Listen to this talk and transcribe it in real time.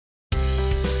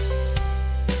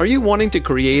Are you wanting to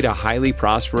create a highly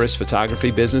prosperous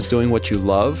photography business doing what you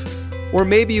love? Or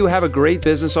maybe you have a great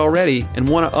business already and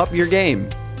want to up your game?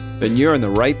 Then you're in the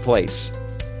right place.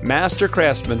 Master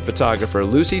craftsman photographer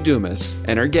Lucy Dumas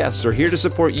and her guests are here to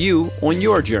support you on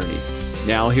your journey.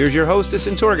 Now here's your hostess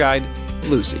and tour guide,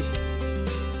 Lucy.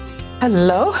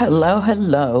 Hello, hello,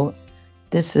 hello.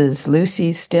 This is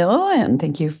Lucy Still, and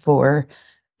thank you for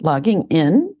logging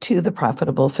in to The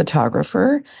Profitable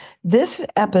Photographer. This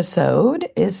episode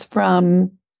is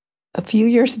from a few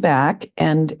years back,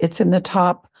 and it's in the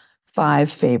top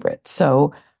 5 favorites.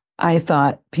 So I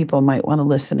thought people might want to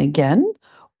listen again,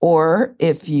 or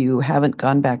if you haven't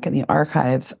gone back in the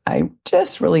archives, I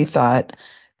just really thought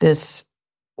this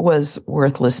was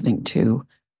worth listening to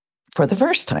for the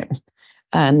first time.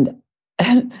 And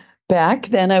back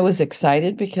then I was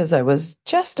excited because I was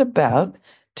just about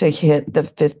to hit the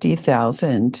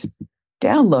 50,000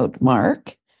 download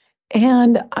mark.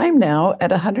 And I'm now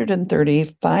at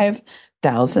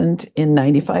 135,000 in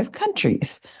 95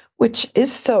 countries, which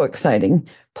is so exciting.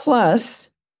 Plus,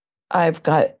 I've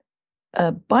got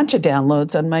a bunch of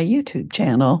downloads on my YouTube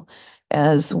channel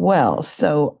as well.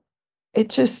 So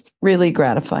it's just really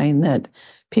gratifying that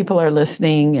people are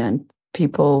listening, and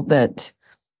people that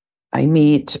I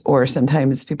meet, or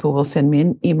sometimes people will send me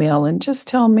an email and just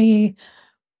tell me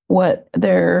what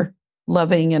they're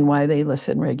loving and why they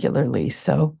listen regularly.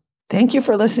 So thank you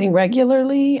for listening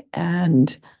regularly,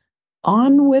 and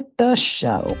on with the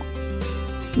show.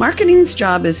 Marketing's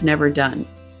job is never done.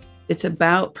 It's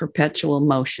about perpetual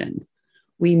motion.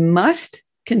 We must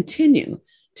continue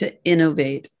to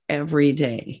innovate every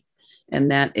day.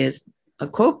 And that is a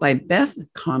quote by Beth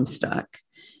Comstock.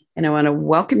 And I want to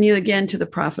welcome you again to The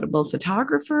Profitable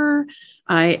Photographer.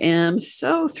 I am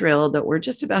so thrilled that we're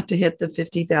just about to hit the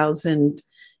 50,000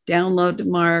 download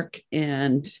mark,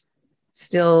 and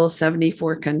still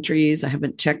 74 countries. I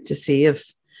haven't checked to see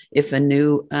if a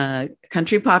new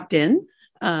country popped in,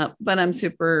 but I'm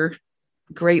super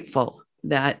grateful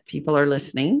that people are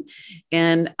listening.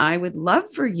 And I would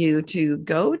love for you to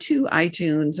go to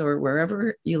iTunes or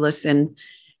wherever you listen,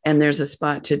 and there's a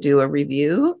spot to do a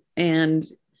review, and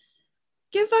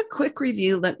give a quick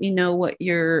review. Let me know what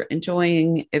you're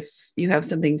enjoying. If you have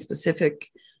something specific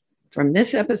from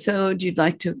this episode you'd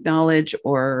like to acknowledge,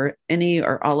 or any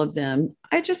or all of them,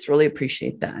 I just really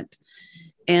appreciate that.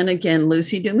 And again,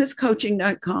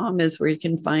 LucyDumasCoaching.com is where you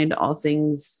can find all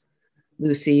things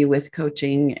Lucy with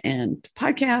coaching and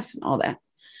podcasts and all that.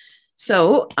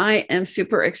 So I am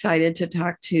super excited to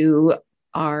talk to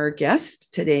our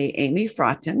guest today, Amy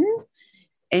Fraughton.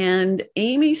 And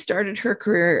Amy started her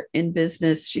career in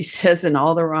business, she says, in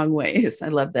all the wrong ways. I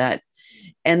love that.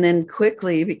 And then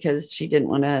quickly, because she didn't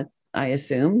want to, I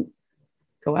assume,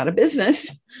 go out of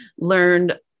business,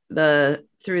 learned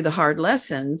through the hard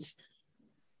lessons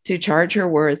to charge her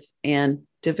worth and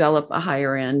develop a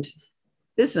higher end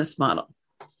business model.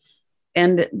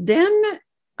 And then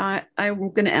I'm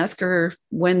going to ask her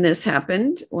when this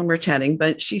happened, when we're chatting,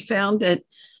 but she found that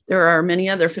there are many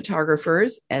other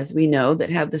photographers, as we know,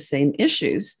 that have the same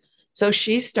issues. So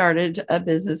she started a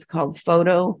business called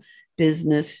Photo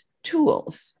Business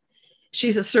Tools.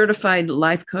 She's a certified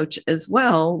life coach as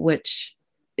well, which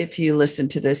if you listen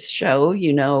to this show,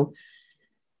 you know,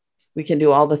 we can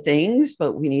do all the things,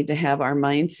 but we need to have our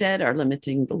mindset, our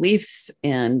limiting beliefs,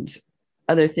 and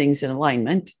other things in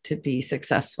alignment to be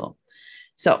successful.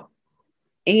 So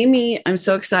Amy, I'm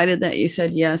so excited that you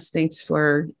said yes. Thanks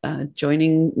for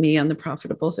joining me on The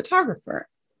Profitable Photographer.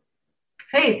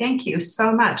 Hey, thank you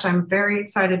so much. I'm very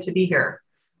excited to be here.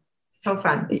 So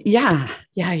fun. Yeah.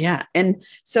 And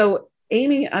so,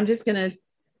 Amy, I'm just going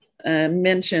to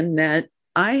mention that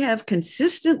I have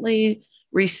consistently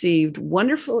received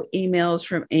wonderful emails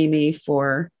from Amy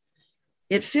for,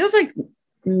 it feels like,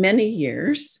 many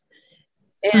years.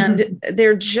 And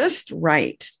they're just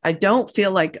right. I don't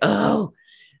feel like, oh,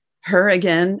 her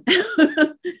again.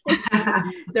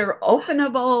 They're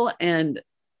openable. And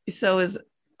so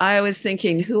I was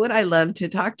thinking, who would I love to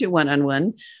talk to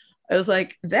one-on-one? I was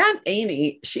like, that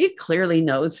Amy, she clearly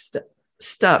knows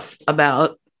stuff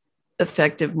about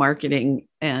effective marketing.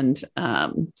 And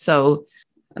so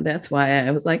that's why I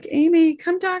was like, Amy,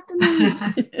 come talk to me.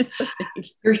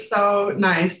 You're so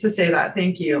nice to say that.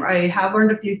 Thank you. I have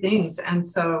learned a few things, and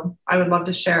so I would love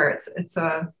to share. It's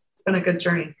been a good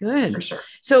journey. Good. For sure.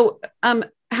 So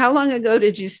how long ago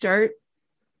did you start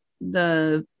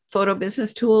the Photo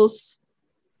Business Tools?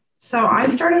 So I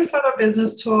started Photo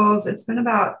Business Tools. It's been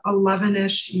about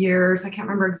 11-ish years. I can't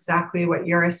remember exactly what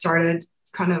year I started. It's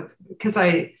kind of because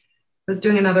I was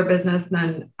doing another business,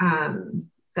 and then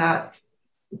that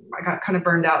I got kind of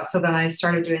burned out. So then I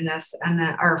started doing this and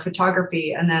then our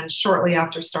photography. And then shortly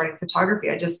after starting photography,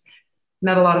 I just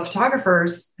met a lot of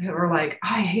photographers who were like,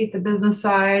 I hate the business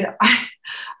side.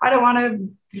 I don't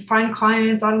want to find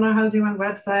clients. I don't know how to do my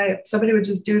website. If somebody would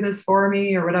just do this for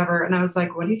me or whatever. And I was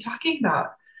like, what are you talking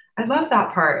about? I love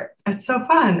that part. It's so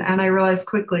fun. And I realized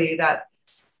quickly that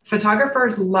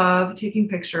photographers love taking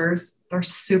pictures. They're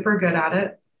super good at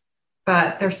it,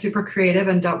 but they're super creative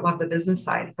and don't love the business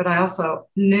side. But I also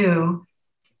knew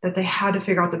that they had to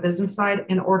figure out the business side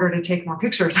in order to take more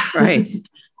pictures, Right.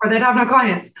 or they'd have no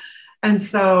clients. And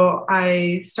so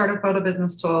I started Photo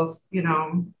Business Tools. You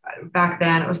know, back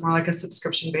then it was more like a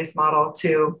subscription-based model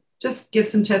to just give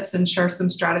some tips and share some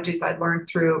strategies I'd learned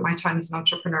through my time as an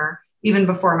entrepreneur, even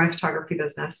before my photography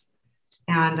business.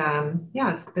 And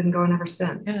yeah, it's been going ever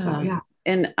since. Yeah. So yeah.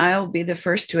 And I'll be the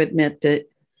first to admit that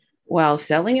while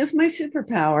selling is my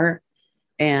superpower,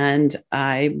 and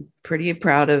I'm pretty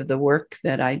proud of the work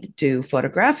that I do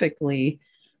photographically,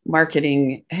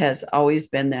 marketing has always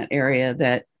been that area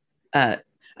that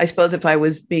I suppose if I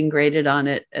was being graded on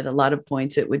it at a lot of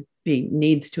points, it would be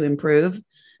needs to improve.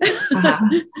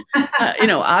 You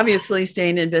know, obviously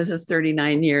staying in business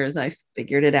 39 years, I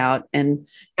figured it out. And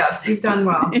yes, you've done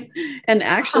well. And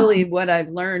actually what I've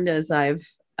learned as I've,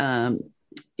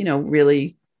 you know,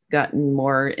 really gotten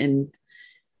more in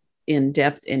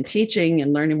depth in teaching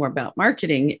and learning more about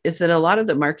marketing is that a lot of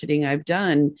the marketing I've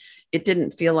done, it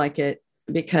didn't feel like it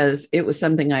because it was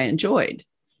something I enjoyed.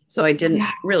 So I didn't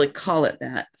really call it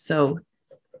that. So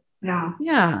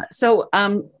yeah. So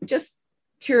just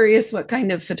curious, what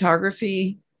kind of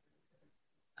photography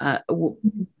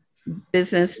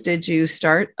business did you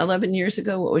start 11 years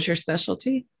ago? What was your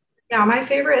specialty? Yeah, my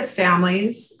favorite is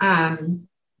families.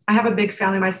 I have a big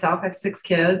family myself. I have 6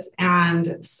 kids.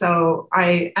 And so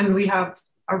we have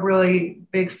a really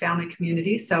big family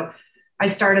community. So I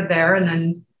started there, and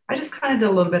then I just kind of did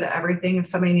a little bit of everything. If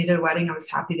somebody needed a wedding, I was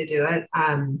happy to do it.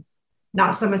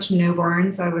 Not so much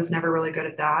newborns. I was never really good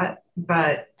at that,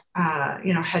 but,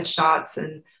 you know, headshots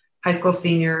and high school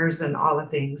seniors and all the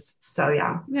things. So,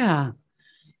 yeah. Yeah.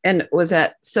 And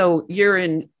so you're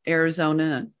in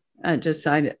Arizona, just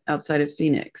outside of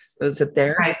Phoenix. Was it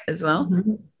there as well?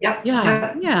 Mm-hmm. Yep.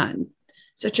 Yeah. Yeah.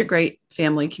 Such a great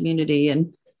family community,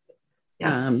 and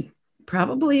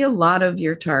probably a lot of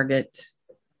your target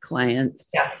clients.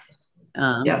 Yes.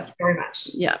 Yes, very much.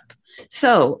 Yep.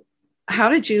 So how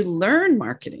did you learn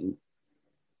marketing?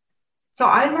 So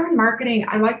I learned marketing.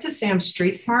 I like to say I'm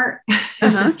street smart.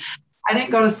 I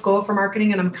didn't go to school for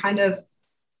marketing, and I'm kind of,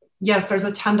 yes, there's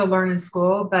a ton to learn in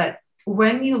school, but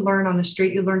when you learn on the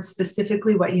street, you learn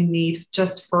specifically what you need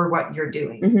just for what you're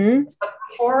doing. Mm-hmm. So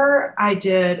before I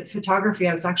did photography,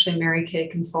 I was actually a Mary Kay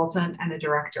consultant and a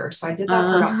director. So I did that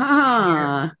for about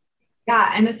 10 years.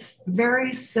 Yeah. And it's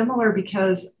very similar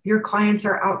because your clients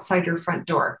are outside your front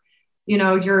door. You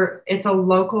know, it's a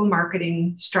local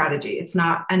marketing strategy. It's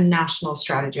not a national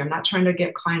strategy. I'm not trying to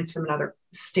get clients from another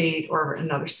state or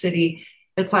another city.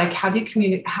 It's like, how do you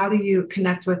communicate? How do you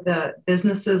connect with the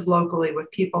businesses locally,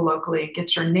 with people locally, and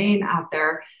get your name out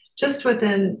there just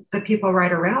within the people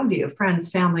right around you, friends,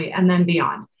 family, and then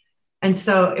beyond. And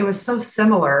so it was so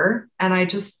similar. And I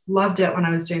just loved it when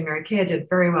I was doing Mary Kay. I did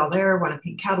very well there, won a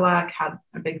pink Cadillac, had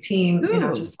a big team, you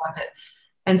know, just loved it.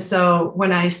 And so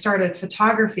when I started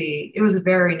photography, it was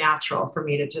very natural for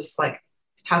me to just like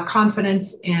have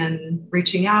confidence in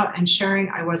reaching out and sharing.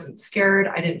 I wasn't scared.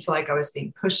 I didn't feel like I was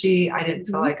being pushy. I didn't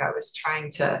feel like I was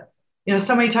trying to, you know,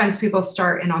 so many times people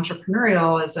start in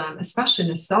entrepreneurialism, especially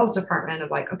in the sales department, of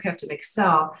like, okay, I have to make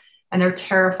sell. And they're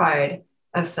terrified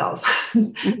of sales.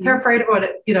 They're afraid of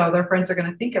what, their friends are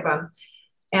going to think of them.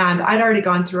 And I'd already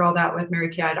gone through all that with Mary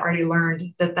Kay. I'd already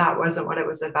learned that wasn't what it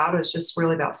was about. It was just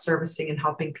really about servicing and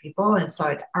helping people. And so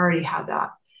I'd already had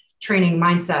that training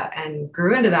mindset and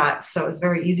grew into that. So it was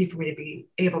very easy for me to be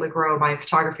able to grow my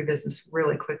photography business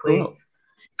really quickly. Cool.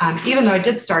 Even though I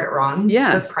did start it wrong.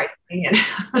 Yeah. With pricing. And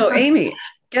so Amy,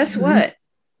 guess what?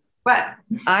 What?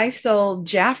 I sold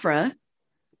Jafra.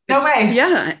 No way.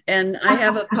 Yeah. And I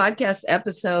have a podcast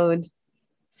episode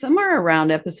somewhere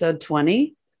around episode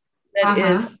 20 that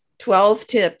is 12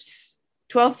 tips,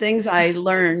 12 things I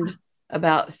learned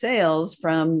about sales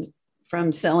from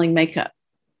selling makeup.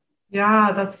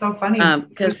 Yeah, that's so funny.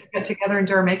 Because get together and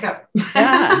do our makeup.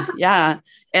 Yeah.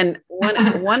 And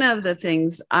one of the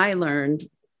things I learned,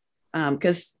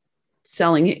 because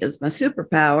selling is my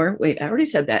superpower. Wait, I already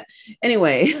said that.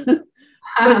 Anyway,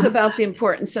 was about the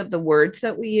importance of the words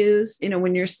that we use. You know,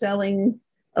 when you're selling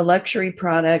a luxury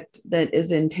product that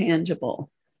is intangible,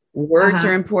 words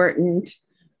are important.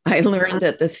 I learned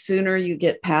that the sooner you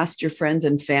get past your friends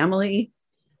and family,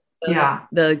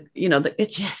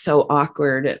 It's just so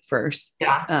awkward at first.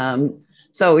 Yeah.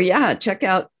 So yeah, check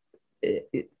out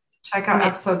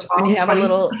episode 12. When you have a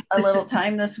little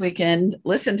time this weekend,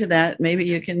 listen to that. Maybe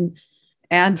you can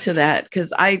add to that,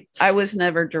 because I was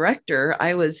never director.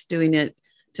 I was doing it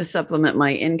to supplement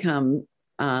my income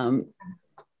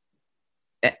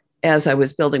as I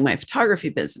was building my photography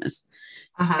business.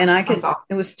 And awesome.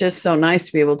 It was just so nice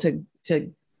to be able to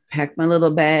pack my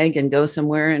little bag and go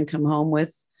somewhere and come home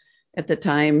with, at the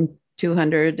time,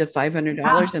 $200 to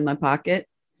 $500 in my pocket.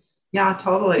 Yeah,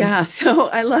 totally. Yeah. So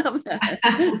I love that.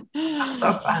 That's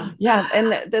so fun. Yeah.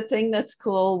 And the thing that's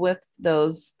cool with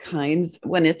those kinds,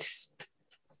 when it's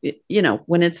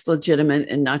legitimate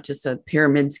and not just a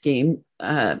pyramid scheme,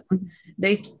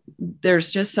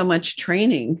 there's just so much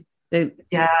training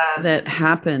that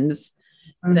happens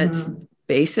that's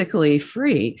basically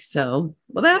free. So,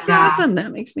 well, that's awesome.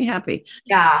 That makes me happy.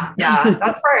 Yeah.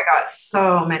 That's where I got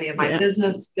so many of my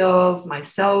business skills, my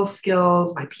sales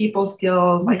skills, my people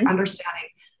skills, like understanding,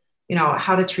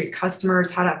 how to treat customers,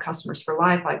 how to have customers for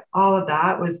life. Like all of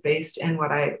that was based in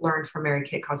what I learned from Mary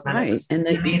Kay Cosmetics. Right. And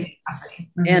the amazing company.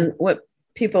 And what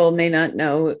people may not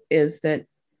know is that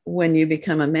when you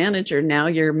become a manager, now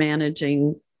you're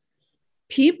managing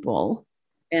people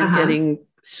and getting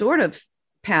sort of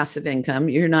passive income.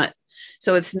 You're not,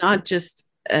 so it's not just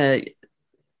the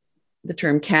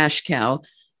term cash cow.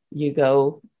 You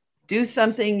go do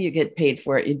something, you get paid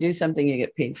for it. You do something, you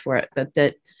get paid for it. But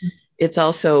that it's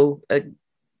also a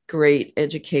great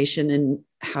education in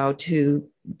how to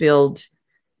build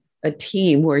a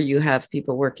team where you have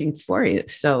people working for you.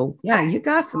 So yeah, you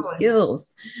got some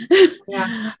skills.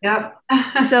 Yeah. Yep.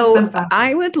 So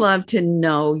I would love to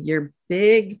know your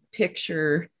big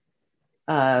picture.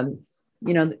 I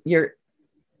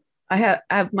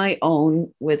have my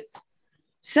own with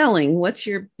selling. What's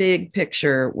your big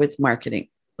picture with marketing,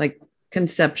 like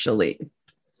conceptually?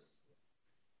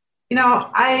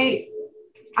 I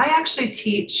actually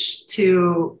teach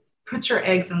to put your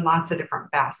eggs in lots of different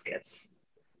baskets.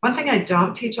 One thing I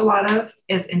don't teach a lot of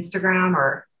is Instagram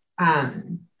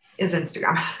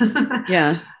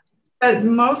Yeah. But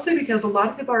mostly because a lot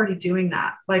of people are already doing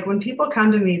that. Like when people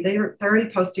come to me, they're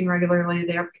already posting regularly.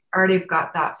 They've already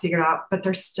got that figured out, but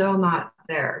they're still not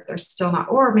there. They're still not,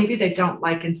 or maybe they don't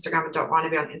like Instagram and don't want to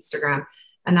be on Instagram,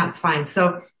 and that's fine.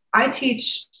 So I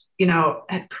teach,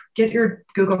 get your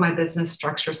Google My Business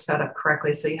structure set up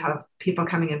correctly. So you have people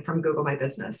coming in from Google My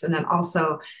Business. And then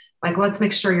also like, let's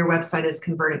make sure your website is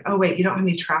converting. Oh, wait, you don't have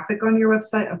any traffic on your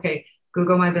website. Okay.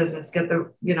 Google My Business, get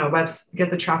the,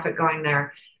 get the traffic going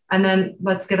there. And then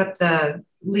let's get up the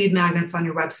lead magnets on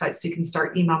your website so you can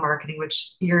start email marketing,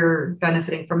 which you're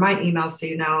benefiting from my emails. So,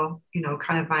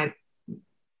 kind of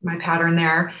my pattern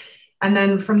there. And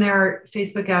then from there,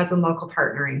 Facebook ads and local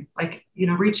partnering, like,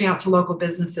 reaching out to local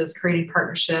businesses, creating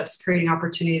partnerships, creating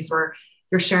opportunities where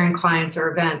you're sharing clients or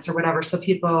events or whatever. So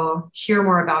people hear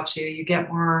more about you, you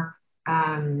get more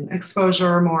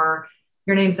exposure, more,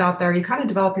 your name's out there. You kind of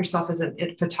develop yourself as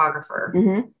a photographer,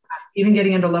 even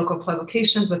getting into local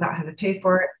publications without having to pay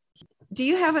for it. Do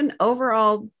you have an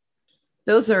overall,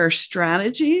 those are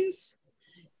strategies?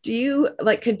 Do you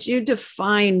could you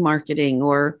define marketing,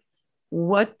 or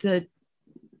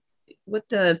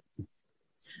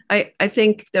I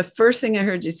think the first thing I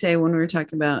heard you say when we were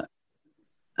talking about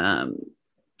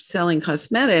selling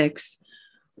cosmetics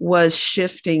was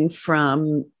shifting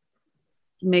from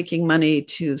making money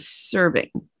to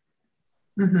serving.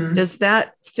 Does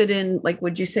that fit in? Like,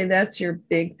 would you say that's your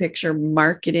big picture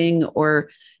marketing, or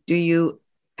do you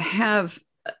have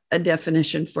a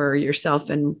definition for yourself?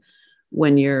 And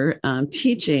when you're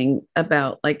teaching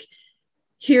about, like,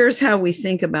 here's how we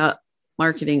think about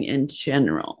marketing in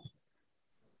general.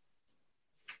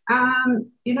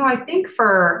 I think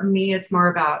for me, it's more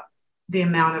about the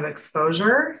amount of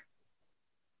exposure.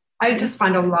 I just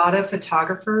find a lot of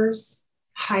photographers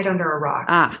hide under a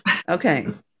rock. Okay.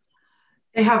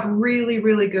 They have really,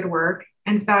 really good work.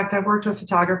 In fact, I've worked with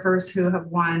photographers who have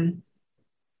won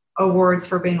awards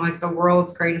for being like the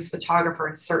world's greatest photographer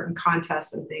in certain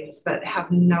contests and things, but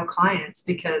have no clients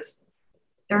because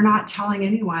they're not telling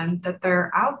anyone that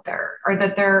they're out there or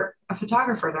that they're a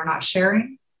photographer. They're not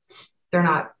sharing. They're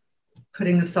not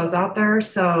putting themselves out there.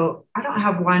 So I don't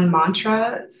have one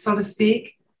mantra, so to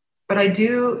speak, but I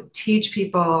do teach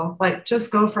people, like,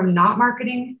 just go from not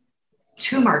marketing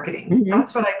to marketing.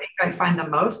 That's what I think I find the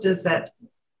most, is that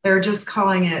they're just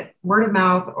calling it word of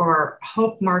mouth or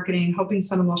hope marketing, hoping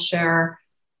someone will share,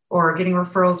 or getting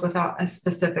referrals without a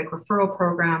specific referral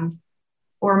program,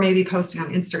 or maybe posting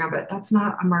on Instagram, but that's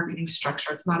not a marketing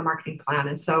structure. It's not a marketing plan.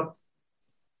 And so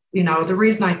the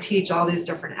reason I teach all these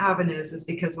different avenues is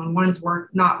because when one's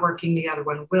not working, the other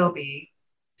one will be.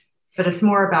 But it's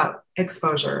more about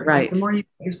exposure. Right. Like the more you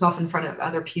put yourself in front of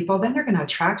other people, then you're going to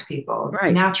attract people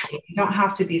naturally. You don't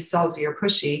have to be salesy or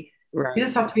pushy. Right. You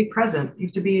just have to be present. You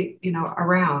have to be,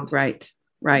 around. Right.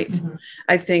 Mm-hmm.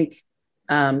 I think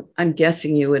I'm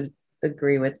guessing you would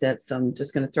agree with that. So I'm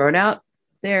just going to throw it out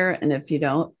there. And if you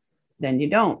don't, then you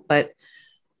don't. But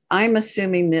I'm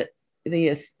assuming that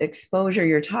the exposure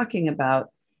you're talking about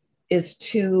is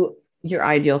to your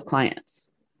ideal clients.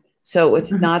 So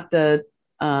it's not the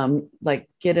like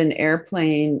get an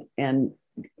airplane and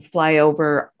fly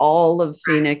over all of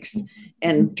Phoenix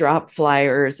and drop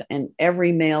flyers and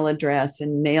every mail address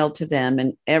and mail to them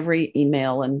and every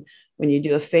email. And when you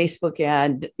do a Facebook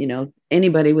ad,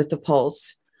 anybody with the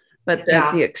pulse, but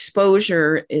that the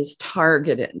exposure is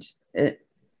targeted.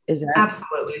 Is that?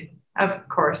 Absolutely. Of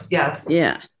course. Yes.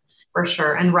 Yeah. For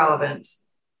sure. And relevant.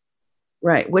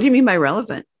 Right. What do you mean by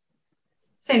relevant?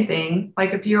 Same thing.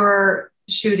 Like if you're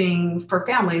shooting for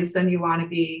families, then you want to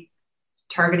be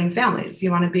targeting families.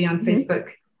 You want to be on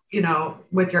Facebook,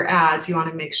 with your ads. You want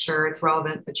to make sure it's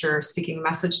relevant, that you're speaking a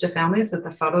message to families, that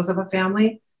the photos of a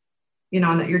family,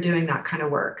 and that you're doing that kind of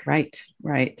work. Right.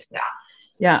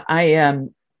 Yeah. Yeah.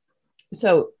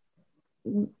 So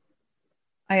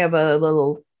I have a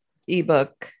little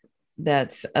ebook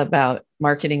that's about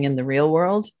marketing in the real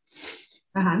world.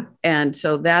 And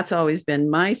so that's always been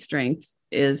my strength,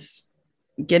 is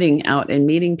getting out and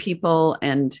meeting people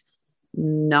and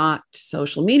not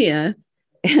social media.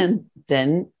 And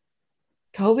then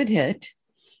COVID hit.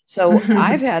 So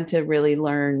I've had to really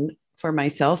learn for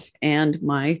myself and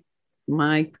my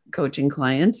coaching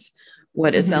clients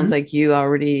what it sounds like you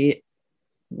already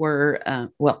were.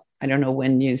 I don't know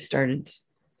when you started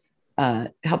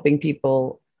helping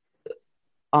people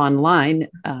online,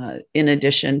 in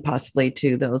addition possibly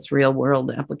to those real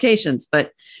world applications.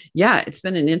 But yeah, it's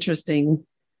been an interesting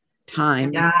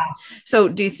time. Yeah. So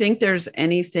do you think there's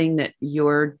anything that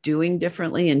you're doing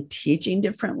differently and teaching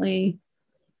differently?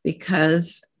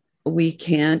 Because we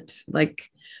can't, like,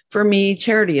 for me,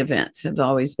 charity events have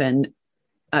always been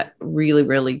really,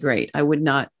 really great. I would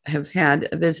not have had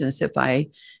a business if I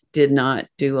did not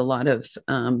do a lot of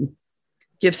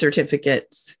gift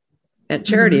certificates at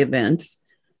charity events.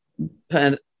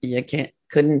 But you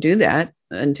couldn't do that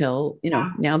until,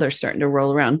 now they're starting to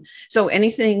roll around. So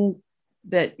anything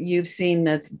that you've seen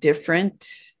that's different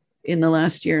in the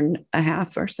last year and a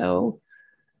half or so?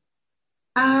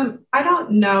 I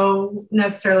don't know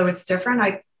necessarily what's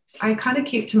different. I kind of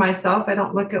keep to myself. I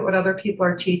don't look at what other people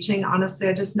are teaching. Honestly,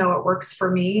 I just know what works for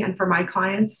me and for my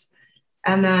clients.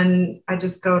 And then I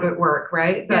just go to work,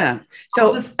 right? But yeah.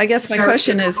 So I guess my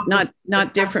question is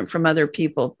not different from other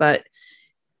people, but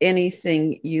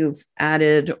anything you've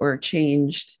added or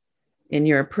changed in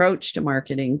your approach to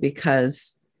marketing,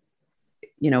 because,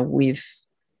 we've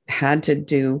had to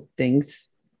do things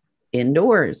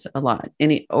indoors a lot.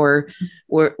 Or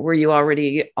were you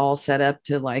already all set up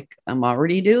to, like, I'm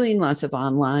already doing lots of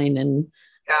online and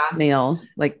mail?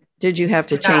 Like, did you have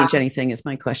to change anything is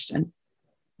my question.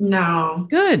 No.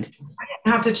 Good. I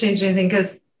didn't have to change anything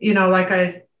because,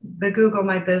 the Google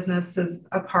My Business is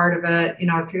a part of it.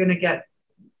 If you're going to get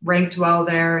ranked well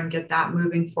there and get that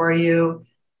moving for you,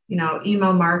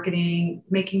 email marketing,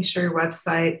 making sure your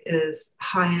website is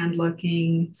high-end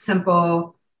looking,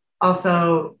 simple.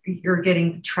 Also, you're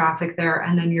getting traffic there,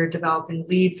 and then you're developing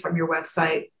leads from your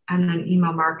website, and then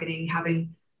email marketing,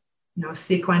 having,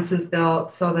 sequences built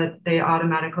so that they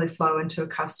automatically flow into a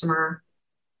customer.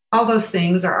 All those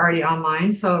things are already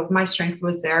online. So my strength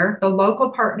was there. The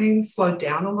local partnering slowed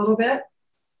down a little bit.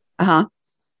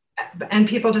 And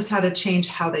people just had to change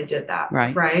how they did that.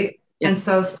 Right. Yep. And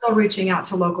so still reaching out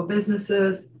to local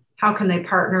businesses. How can they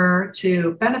partner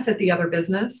to benefit the other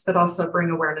business, but also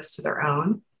bring awareness to their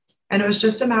own? And it was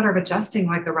just a matter of adjusting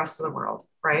like the rest of the world.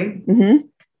 Right.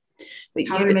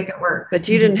 How do we make it work? But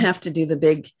you didn't have to do the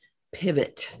big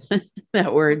pivot,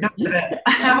 that word. We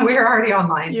were already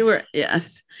online. You were,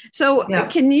 yes. So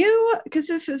can you, because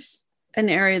this is an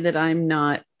area that I'm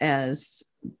not as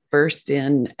versed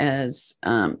in as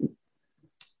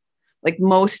like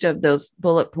most of those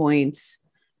bullet points,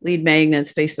 lead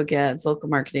magnets, Facebook ads, local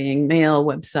marketing, mail,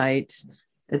 website,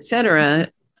 etc.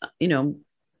 I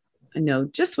know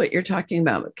just what you're talking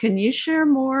about. But can you share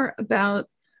more about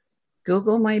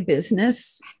Google My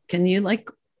Business? Can you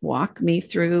walk me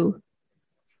through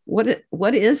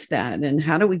what is that and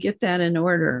how do we get that in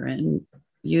order and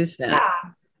use that?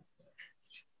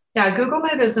 Yeah, Google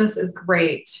My Business is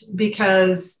great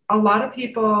because most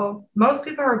people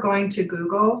are going to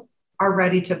Google are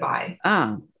ready to buy.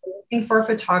 looking for a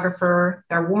photographer.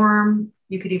 They're warm.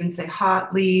 You could even say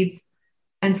hot leads.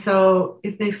 And so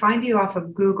if they find you off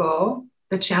of Google,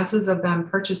 the chances of them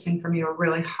purchasing from you are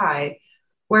really high.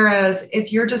 Whereas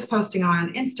if you're just posting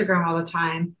on Instagram all the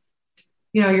time,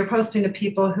 you're posting to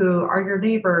people who are your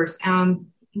neighbors and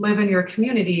live in your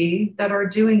community that are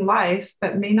doing life,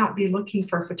 but may not be looking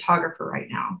for a photographer right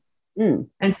now.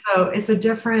 And so it's a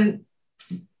different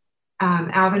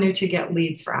avenue to get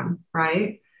leads from,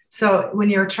 right? So when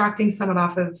you're attracting someone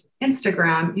off of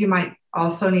Instagram, you might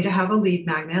also need to have a lead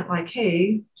magnet like,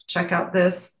 hey, check out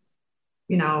this,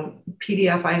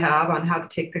 PDF I have on how to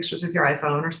take pictures with your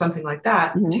iPhone or something like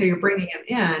that. Until you're bringing them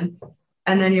in,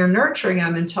 and then you're nurturing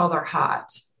them until they're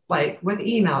hot, like with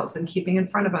emails and keeping in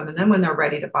front of them. And then when they're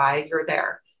ready to buy, you're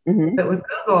there. But with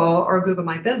Google or Google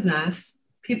My Business,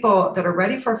 people that are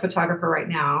ready for a photographer right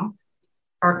now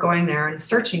are going there and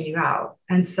searching you out.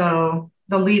 And so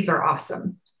the leads are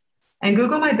awesome. And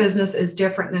Google My Business is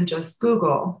different than just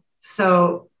Google.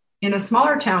 So in a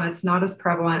smaller town, it's not as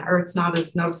prevalent or it's not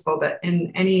as noticeable, but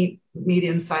in any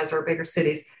medium size or bigger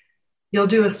cities, you'll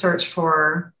do a search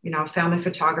for, family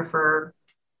photographer,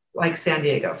 like San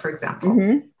Diego, for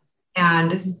example.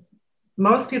 And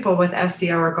most people with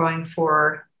SEO are going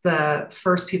for the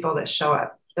first people that show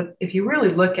up. But if you really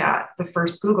look at the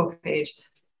first Google page,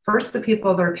 first, the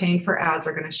people that are paying for ads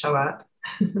are going to show up.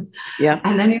 Yeah.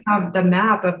 And then you have the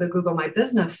map of the Google My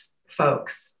Business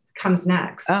folks comes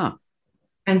next. Oh.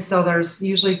 And so there's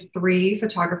usually 3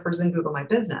 photographers in Google My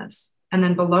Business. And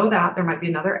then below that, there might be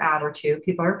another ad or 2.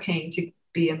 People are paying to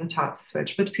be in the top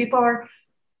switch, but people are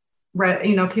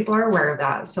aware of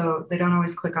that. So they don't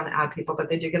always click on ad people, but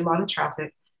they do get a lot of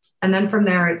traffic. And then from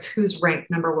there, it's who's ranked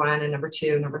number 1 and number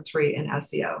 2, number 3 in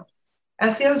SEO.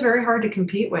 SEO is very hard to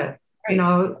compete with.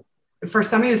 Right. For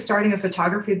somebody who's starting a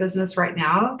photography business right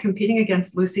now, competing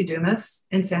against Lucy Dumas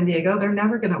in San Diego, they're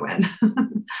never going to win.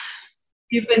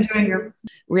 You've been doing your...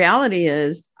 Reality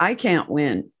is I can't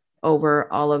win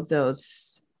over all of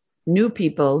those new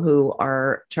people who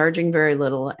are charging very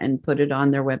little and put it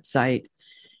on their website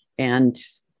and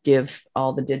give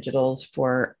all the digitals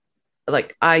for,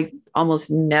 like, I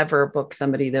almost never book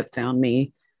somebody that found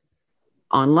me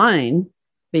online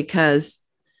because,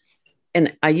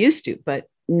 and I used to, but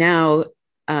now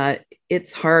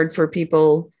it's hard for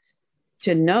people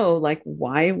to know, like,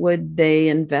 why would they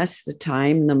invest the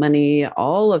time, the money,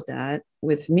 all of that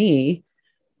with me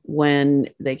when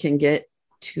they can get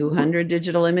 200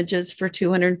 digital images for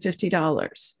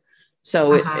 $250?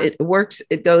 So it works.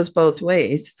 It goes both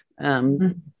ways.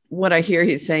 What I hear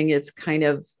he's saying, it's kind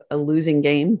of a losing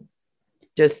game.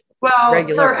 Just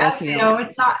regular for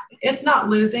SEO, it's not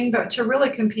losing, but to really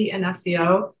compete in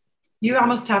SEO, you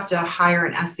almost have to hire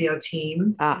an SEO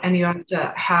team and you have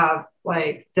to have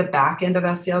like the back end of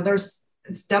SEO. There's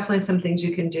definitely some things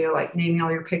you can do, like naming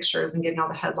all your pictures and getting all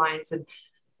the headlines and,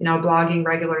 blogging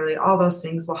regularly. All those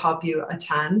things will help you a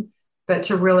ton. But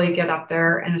to really get up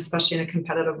there, and especially in a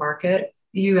competitive market,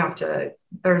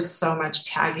 there's so much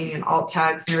tagging and alt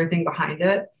tags and everything behind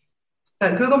it.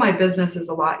 But Google My Business is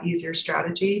a lot easier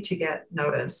strategy to get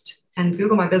noticed. And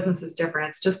Google My Business is different.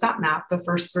 It's just that map, the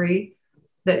first 3,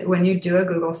 that when you do a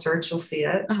Google search, you'll see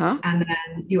it. And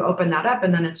then you open that up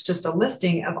and then it's just a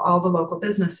listing of all the local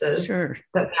businesses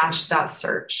that match that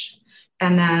search.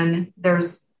 And then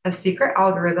there's a secret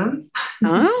algorithm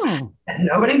that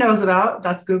nobody knows about.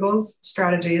 That's Google's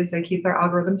strategy, is they keep their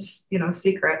algorithms,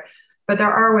 secret. But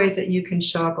there are ways that you can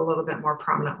show up a little bit more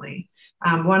prominently.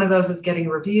 One of those is getting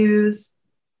reviews.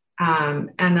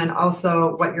 And then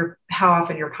also how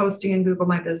often you're posting in Google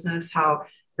My Business, how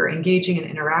you're engaging and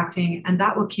interacting, and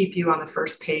that will keep you on the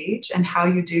first page. And how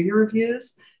you do your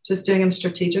reviews, just doing them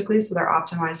strategically so they're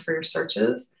optimized for your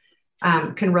searches,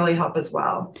 can really help as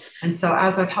well. And so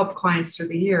as I've helped clients through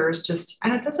the years,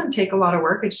 and it doesn't take a lot of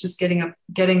work. It's just getting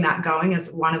that going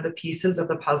as one of the pieces of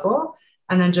the puzzle.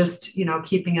 And then just,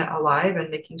 keeping it alive and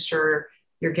making sure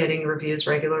you're getting reviews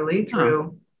regularly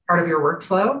through part of your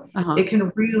workflow. It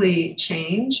can really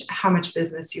change how much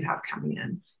business you have coming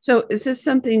in. So is this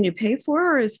something you pay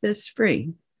for, or is this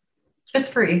free? It's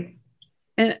free.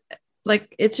 And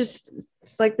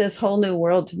it's like this whole new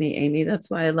world to me, Amy.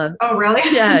 That's why I love. Oh, really?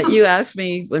 Yeah. You asked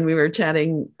me when we were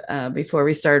chatting before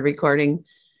we started recording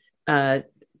about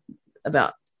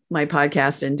my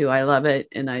podcast and do I love it?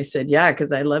 And I said, yeah,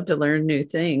 because I love to learn new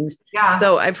things. Yeah.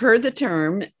 So I've heard the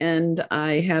term, and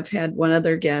I have had one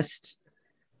other guest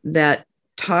that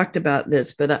talked about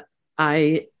this, but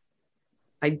I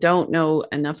don't know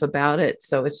enough about it.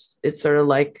 So it's sort of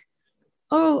like,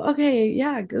 oh, okay,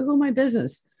 yeah, Google My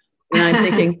Business. And I'm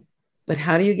thinking, but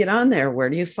how do you get on there? Where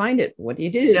do you find it? What do you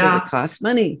do? Does it cost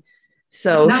money?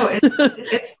 So no,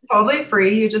 it's totally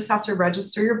free. You just have to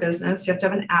register your business. You have to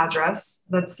have an address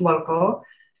that's local.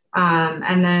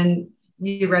 And then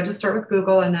you register with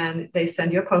Google, and then they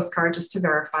send you a postcard just to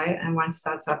verify it. And once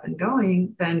that's up and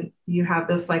going, then you have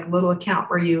this like little account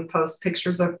where you post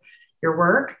pictures of your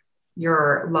work,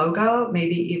 your logo,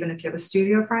 maybe even if you have a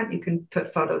studio front, you can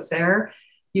put photos there.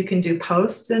 You can do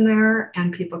posts in there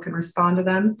and people can respond to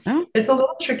them. Oh. It's a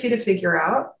little tricky to figure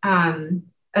out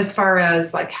as far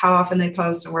as like how often they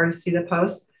post and where to see the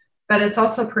posts, but it's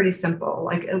also pretty simple.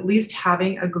 Like at least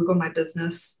having a Google My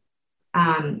Business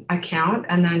account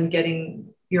and then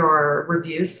getting your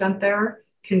reviews sent there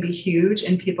can be huge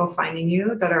in people finding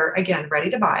you that are, again, ready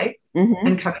to buy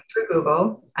and coming through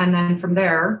Google. And then from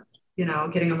there,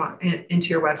 getting them into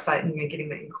your website and getting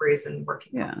the inquiries and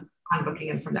working on booking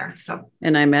in from there. So,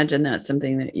 and I imagine that's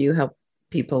something that you help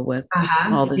people with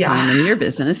all the time in your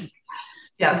business.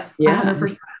 Yes.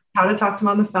 100%. How to talk to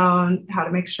them on the phone, how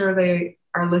to make sure they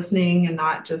are listening and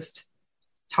not just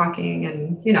talking,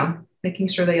 and, making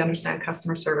sure they understand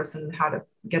customer service and how to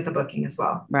get the booking as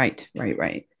well. Right.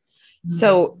 Mm-hmm.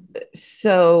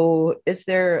 So is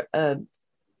there a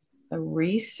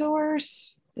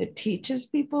resource that teaches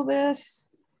people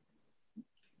this?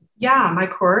 Yeah, my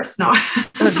course. No.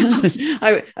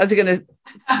 I was going to,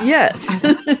 yes.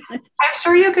 I'm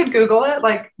sure you could Google it,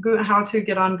 like how to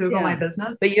get on Google My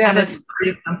Business. But you have it's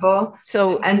pretty simple.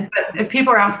 So, but if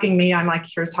people are asking me, I'm like,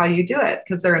 here's how you do it,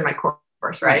 because they're in my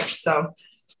course, right? So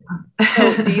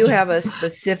do you have a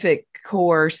specific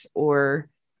course or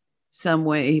some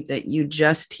way that you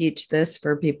just teach this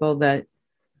for people that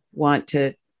want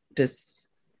to just,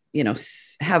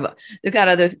 they've got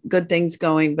other good things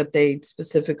going, but they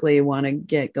specifically want to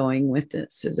get going with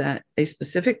this? Is that a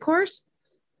specific course?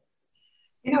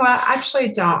 I actually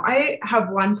don't. I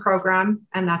have one program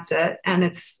and that's it. And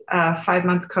it's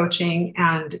 5-month coaching,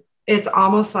 and it's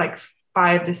almost like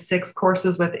 5 to 6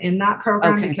 courses within that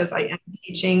program, because I am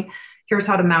teaching, here's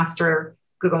how to master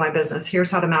Google My Business. Here's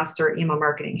how to master email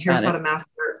marketing. Here's how to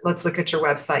master, let's look at your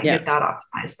website, get that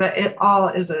optimized. But it all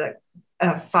is a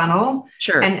funnel.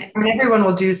 Sure. And everyone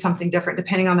will do something different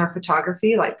depending on their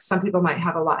photography. Like some people might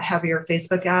have a lot heavier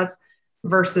Facebook ads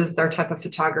versus their type of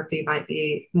photography might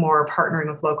be more partnering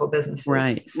with local businesses.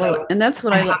 Right. So, well, and that's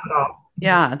what I love.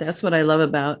 Yeah. That's what I love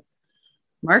about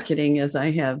marketing is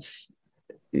I have,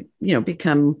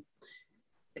 become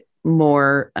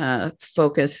more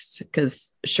focused,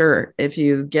 because sure, if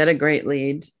you get a great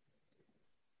lead,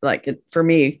 like for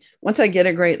me, once I get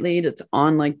a great lead, it's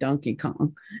on like Donkey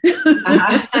Kong.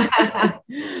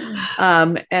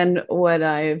 And what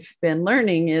I've been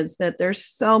learning is that there's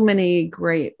so many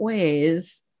great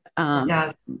ways.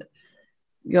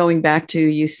 Going back to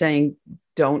you saying,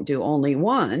 don't do only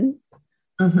one,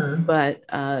 but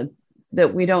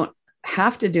that we don't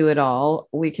have to do it all.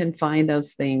 We can find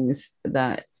those things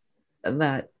that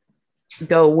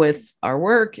go with our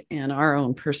work and our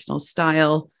own personal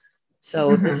style.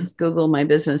 So this Google My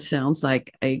Business sounds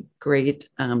like a great,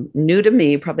 new to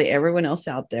me, probably everyone else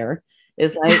out there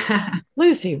is like,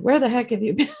 Lucy, where the heck have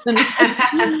you been?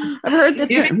 I've heard the term.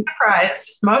 You'd be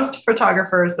surprised. Most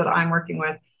photographers that I'm working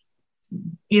with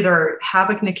either have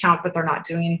an account, but they're not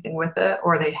doing anything with it,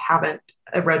 or they haven't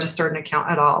registered an account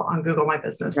at all on Google My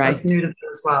Business. Right. So it's new to them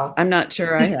as well. I'm not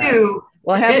sure I have.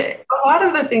 Well, a lot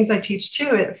of the things I teach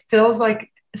too, it feels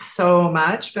like so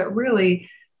much, but really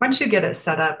once you get it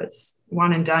set up, it's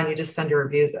one and done. You just send your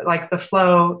reviews. Like the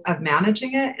flow of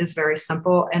managing it is very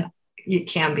simple and it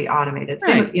can be automated.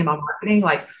 Same with email marketing.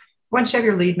 Like once you have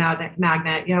your lead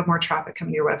magnet, you have more traffic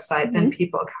coming to your website, then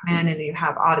people come in and you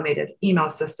have automated email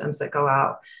systems that go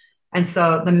out. And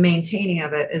so the maintaining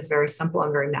of it is very simple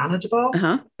and very manageable,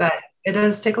 but it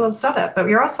does take a little setup. But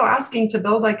you're also asking to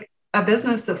build like a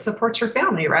business that supports your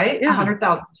family, right?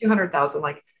 100,000, 200,000,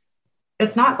 like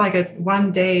it's not like a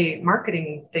one-day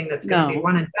marketing thing that's going to be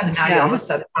one and done. And now you all of a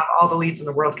sudden have all the leads in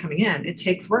the world coming in. It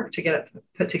takes work to get it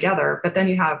put together, but then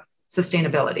you have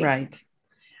sustainability. Right.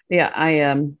 Yeah.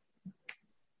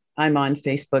 I'm on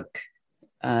Facebook,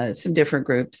 some different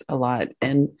groups a lot,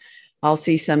 and I'll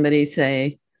see somebody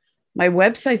say, my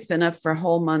website's been up for a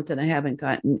whole month and I haven't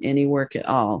gotten any work at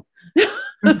all.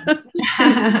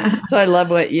 So I love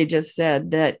what you just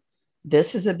said, that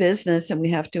this is a business and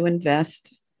we have to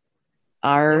invest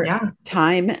our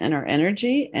time and our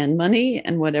energy and money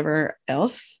and whatever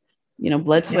else,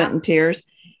 blood, sweat, and tears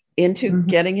into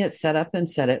getting it set up and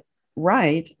set it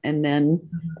right. And then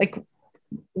like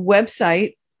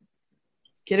website,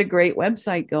 get a great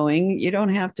website going. You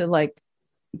don't have to like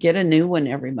get a new one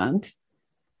every month.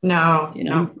 No,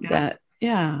 that.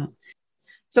 Yeah.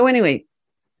 So anyway,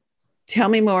 tell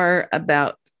me more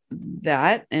about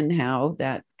that and how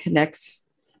that connects,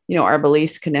 our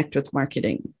beliefs connect with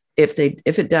marketing if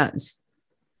it does.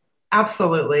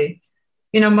 Absolutely.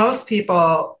 Most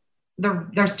people,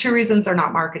 there's two reasons they're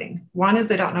not marketing. One is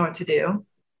they don't know what to do.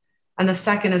 And the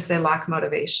second is they lack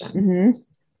motivation. Mm-hmm.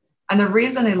 And the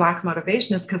reason they lack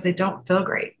motivation is because they don't feel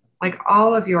great. Like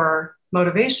all of your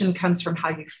motivation comes from how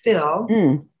you feel.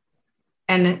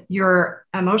 And your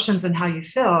emotions and how you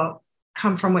feel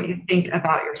come from what you think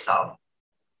about yourself.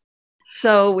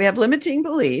 So we have limiting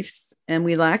beliefs and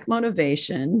we lack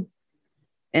motivation.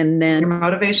 And then your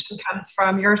motivation comes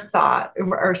from your thought,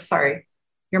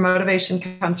 your motivation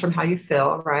comes from how you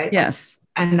feel, right? Yes.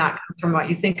 And that comes from what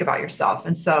you think about yourself.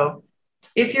 And so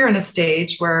if you're in a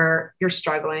stage where you're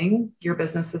struggling, your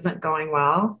business isn't going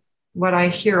well, what I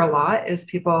hear a lot is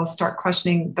people start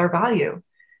questioning their value.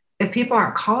 If people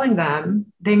aren't calling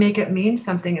them, they make it mean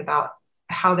something about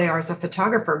how they are as a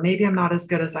photographer. Maybe I'm not as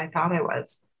good as I thought I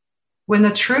was. When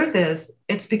the truth is,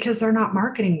 it's because they're not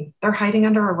marketing. They're hiding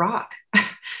under a rock.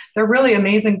 They're really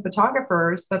amazing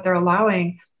photographers, but they're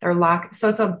allowing their lack. So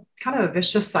it's a kind of a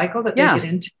vicious cycle that they get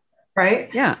into, right?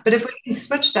 Yeah. But if we can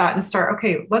switch that and start,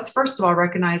 okay, let's first of all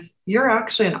recognize you're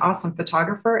actually an awesome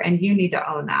photographer and you need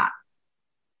to own that.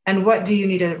 And what do you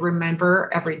need to remember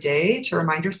every day to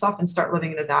remind yourself and start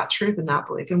living into that truth and that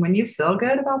belief? And when you feel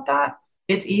good about that,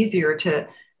 it's easier to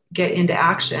get into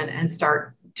action and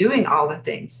start doing all the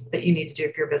things that you need to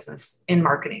do for your business in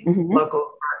marketing,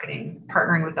 local marketing,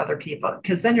 partnering with other people,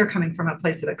 because then you're coming from a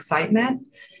place of excitement,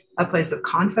 a place of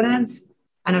confidence,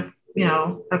 and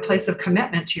a place of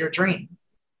commitment to your dream.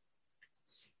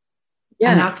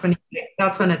 Yeah. And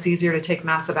that's when it's easier to take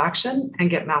massive action and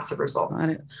get massive results.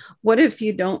 What if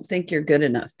you don't think you're good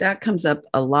enough? That comes up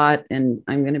a lot. And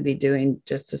I'm going to be doing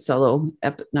just a solo,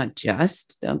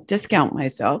 don't discount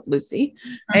myself, Lucy.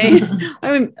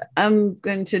 I'm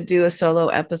going to do a solo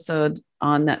episode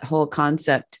on that whole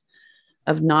concept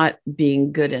of not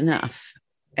being good enough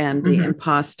and the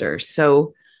imposter.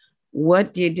 So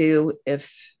what do you do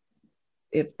if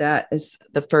that is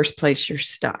the first place you're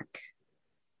stuck?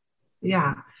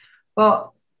 Yeah.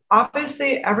 Well,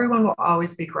 obviously everyone will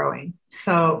always be growing.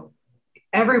 So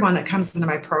everyone that comes into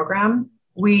my program,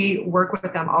 we work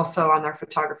with them also on their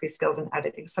photography skills and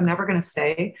editing. So I'm never going to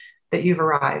say that you've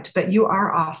arrived, but you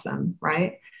are awesome,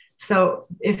 right? So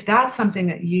if that's something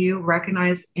that you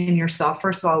recognize in yourself,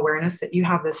 first of all, awareness that you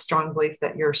have this strong belief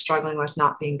that you're struggling with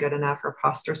not being good enough or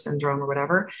imposter syndrome or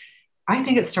whatever, I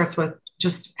think it starts with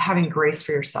just having grace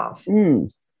for yourself.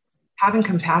 Having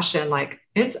compassion, like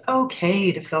it's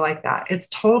okay to feel like that. It's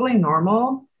totally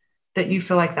normal that you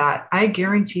feel like that. I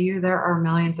guarantee you there are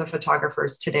millions of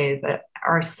photographers today that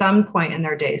are some point in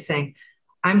their day saying,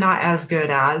 I'm not as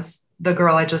good as the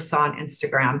girl I just saw on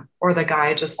Instagram or the guy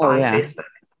I just saw on Facebook.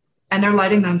 And they're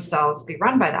letting themselves be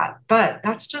run by that. But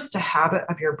that's just a habit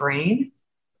of your brain.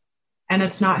 And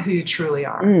it's not who you truly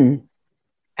are.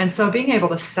 And so being able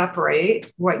to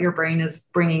separate what your brain is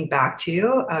bringing back to you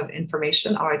of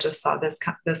information. Oh, I just saw this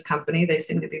company. They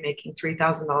seem to be making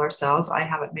 $3,000 sales. I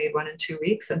haven't made one in 2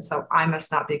 weeks. And so I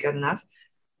must not be good enough.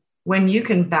 When you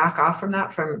can back off from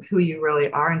that, from who you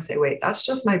really are and say, wait, that's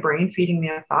just my brain feeding me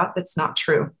a thought that's not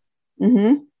true.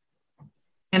 And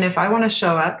if I want to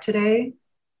show up today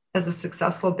as a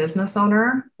successful business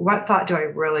owner, what thought do I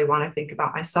really want to think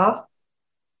about myself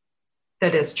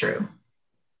that is true?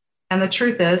 And the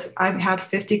truth is, I've had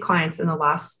 50 clients in the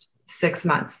last 6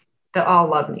 months that all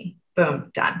love me.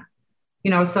 Boom, done.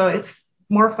 So it's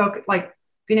more focused, like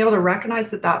being able to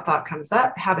recognize that thought comes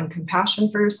up, having compassion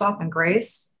for yourself and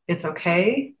grace. It's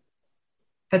okay.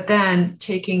 But then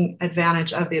taking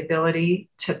advantage of the ability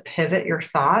to pivot your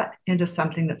thought into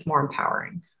something that's more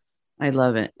empowering. I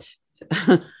love it.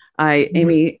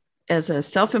 Amy, as a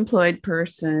self-employed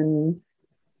person,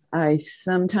 I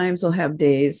sometimes will have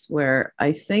days where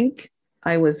I think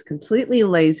I was completely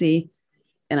lazy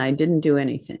and I didn't do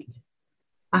anything.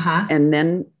 And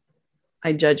then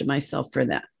I judge myself for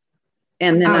that.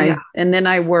 And then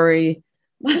I worry.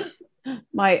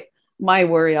 My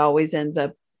worry always ends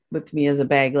up with me as a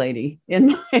bag lady in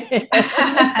my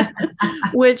head,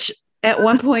 which at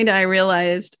one point I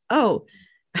realized,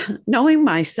 knowing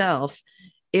myself,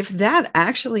 if that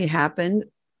actually happened,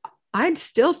 I'd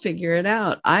still figure it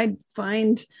out. I'd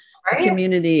find a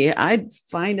community. I'd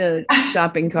find a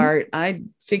shopping cart. I'd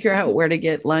figure out where to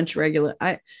get lunch regular.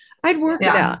 I'd work it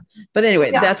out. But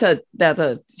anyway, that's a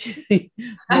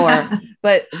more,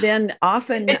 but then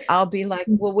often I'll be like,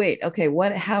 well, wait, okay,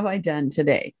 what have I done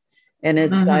today? And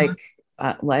it's like,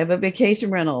 I have a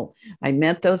vacation rental. I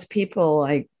met those people.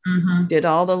 I did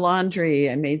all the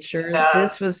laundry. I made sure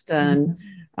this was done.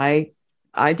 I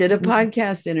did a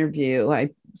podcast interview.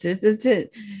 I That's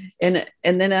it. And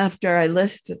then after I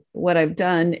list what I've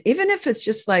done, even if it's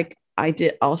just like I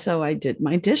did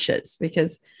my dishes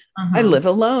because I live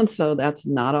alone, so that's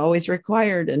not always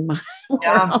required in my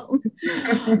world.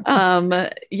 So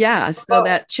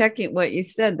that checking what you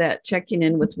said, that checking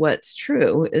in with what's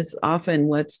true is often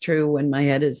what's true when my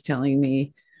head is telling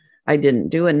me I didn't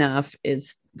do enough,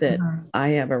 is that I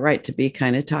have a right to be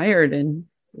kind of tired and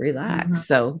relax.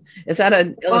 So is that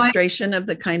an illustration of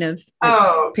the kind of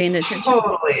paying attention?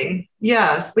 Totally.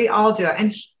 Yes, we all do it.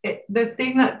 And the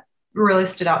thing that really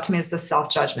stood out to me is the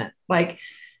self-judgment. Like,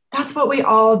 that's what we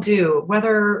all do,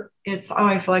 whether it's,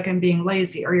 I feel like I'm being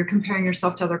lazy, or you're comparing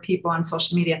yourself to other people on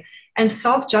social media. And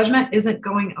self-judgment isn't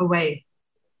going away.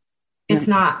 It's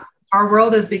not. Our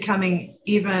world is becoming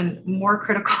even more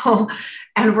critical,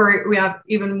 and we have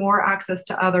even more access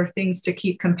to other things to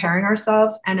keep comparing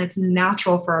ourselves. And it's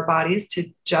natural for our bodies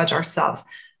to judge ourselves,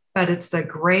 but it's the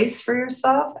grace for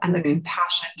yourself and the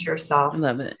compassion to yourself. I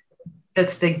love it.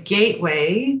 That's the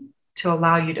gateway to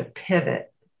allow you to pivot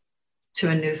to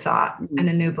a new thought and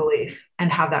a new belief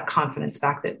and have that confidence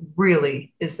back that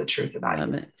really is the truth about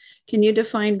you. It. Can you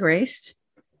define grace?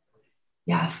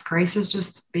 Yes. Grace is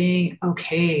just being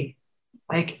okay.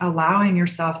 Like allowing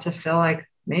yourself to feel like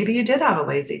maybe you did have a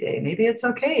lazy day. Maybe it's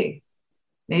okay.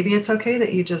 Maybe it's okay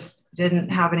that you just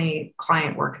didn't have any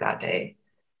client work that day.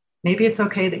 Maybe it's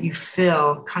okay that you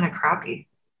feel kind of crappy.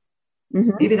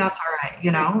 Maybe that's all right.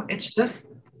 You know, it's just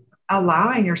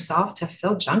allowing yourself to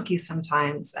feel junky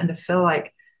sometimes and to feel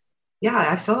like,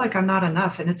 I feel like I'm not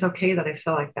enough. And it's okay that I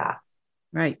feel like that.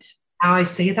 Right. Now I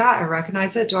see that, I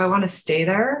recognize it. Do I want to stay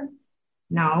there?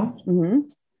 No.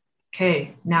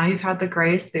 Okay. Now you've had the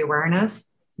grace, the awareness.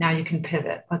 Now you can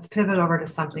pivot. Let's pivot over to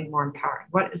something more empowering.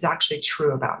 What is actually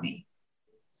true about me?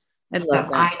 I love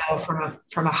that. I know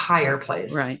from a higher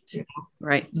place. Right. You know?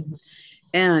 Right.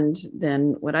 And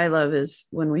then what I love is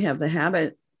when we have the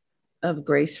habit of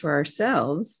grace for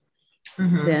ourselves,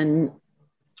 then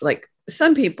like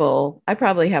some people, I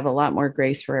probably have a lot more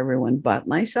grace for everyone but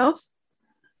myself.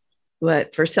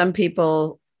 But for some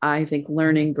people, I think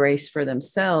learning grace for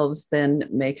themselves then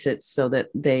makes it so that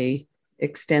they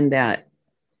extend that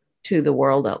to the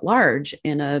world at large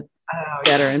in a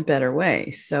better and better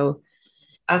way. So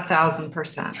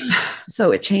 1,000%.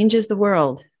 So it changes the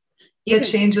world. It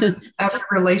changes every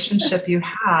relationship you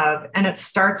have. And it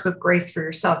starts with grace for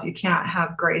yourself. You can't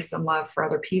have grace and love for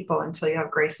other people until you have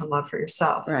grace and love for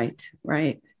yourself. Right.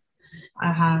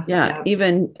 Yeah.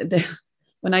 Even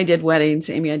when I did weddings,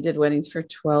 Amy, I did weddings for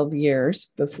 12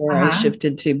 years before I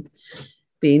shifted to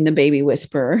being the baby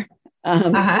whisperer.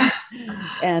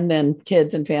 And then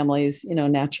kids and families,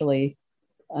 naturally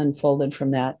unfolded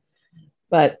from that.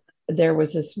 But there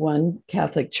was this one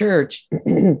Catholic church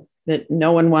that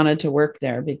no one wanted to work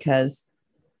there because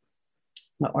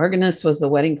the organist was the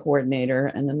wedding coordinator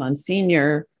and the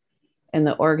Monsignor and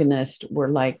the organist were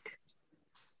like,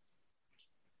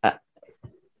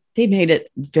 they made it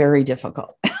very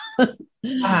difficult.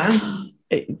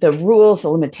 The rules, the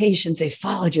limitations, they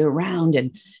followed you around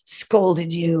and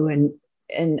scolded you.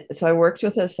 And so I worked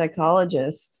with a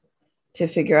psychologist to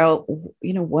figure out,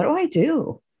 what do I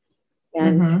do?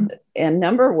 And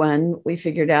number one, we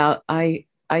figured out I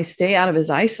stay out of his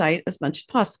eyesight as much as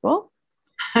possible.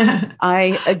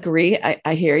 I agree.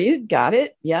 I hear you. Got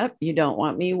it. Yep. You don't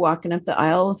want me walking up the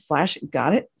aisle, flash.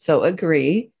 Got it. So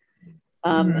agree.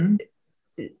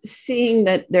 Seeing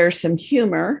that there's some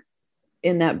humor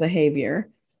in that behavior,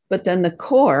 but then the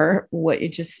core, what you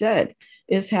just said,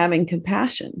 is having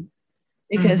compassion.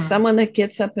 Because someone that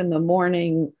gets up in the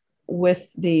morning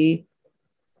with the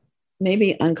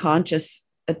maybe unconscious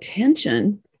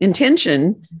intention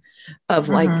of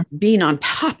like being on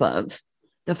top of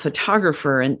the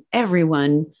photographer and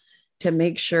everyone to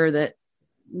make sure that,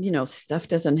 stuff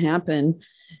doesn't happen,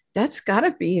 that's got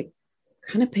to be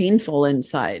kind of painful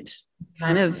inside.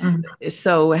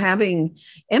 So having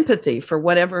empathy for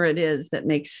whatever it is that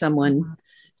makes someone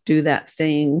do that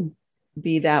thing,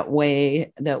 be that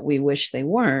way that we wish they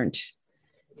weren't.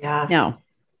 Yes. Now,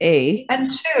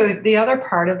 and two, the other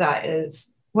part of that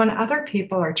is when other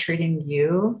people are treating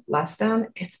you less than,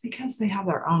 it's because they have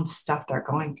their own stuff they're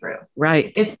going through.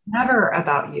 Right. It's never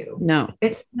about you. No.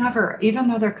 It's never, even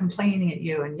though they're complaining at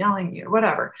you and yelling at you,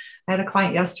 whatever. I had a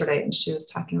client yesterday and she was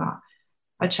talking about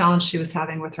a challenge she was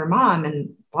having with her mom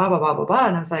and blah, blah, blah, blah, blah.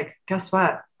 And I was like, guess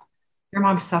what? Your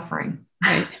mom's suffering.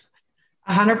 Right.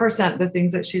 100% the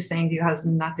things that she's saying to you has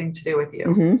nothing to do with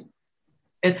you.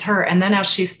 It's her. And then as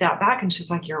she stepped back and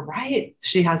she's like, you're right.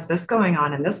 She has this going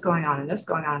on and this going on and this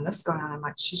going on and this going on. I'm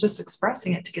like, she's just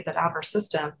expressing it to get that out of her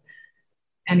system.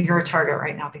 And you're a target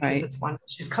right now because Right. it's one,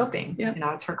 she's coping. Yeah.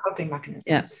 It's her coping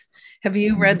mechanism. Yes. Have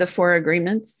you read the 4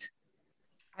 agreements?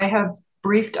 I have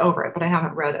briefed over it, but I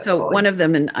haven't read it So fully. one of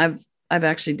them, and I've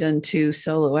actually done 2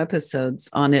 solo episodes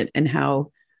on it and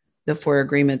how the 4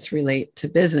 agreements relate to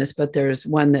business, but there's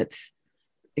one that's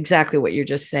exactly what you're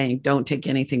just saying. Don't take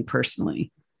anything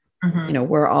personally. Mm-hmm.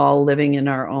 We're all living in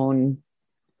our own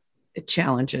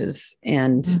challenges,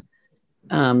 and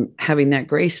having that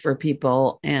grace for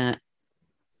people, and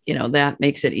that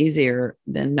makes it easier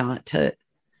than not to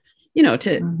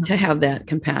to have that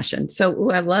compassion.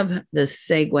 So I love this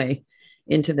segue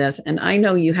into this, and I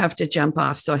know you have to jump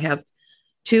off, so I have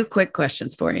 2 quick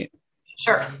questions for you.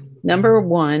 Sure. Number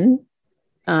 1,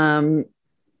 how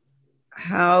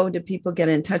do people get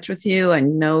in touch with you? I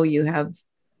know you have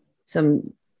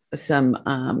some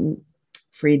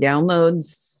free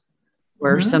downloads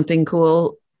or something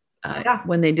cool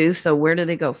when they do. So where do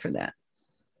they go for that?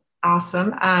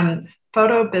 Awesome.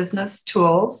 Photo Business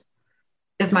Tools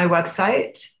is my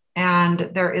website,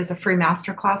 and there is a free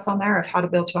masterclass on there of how to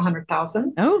build to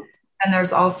 100,000. Oh, and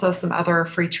there's also some other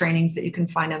free trainings that you can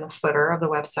find in the footer of the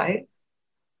website.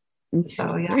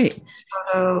 So yeah, great.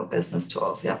 Photo Business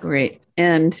Tools. Yeah, great.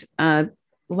 And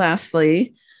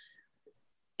lastly,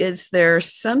 is there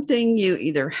something you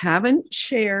either haven't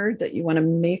shared that you want to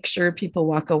make sure people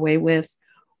walk away with,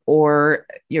 or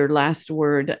your last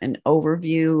word, an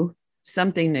overview,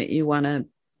 something that you want to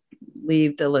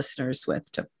leave the listeners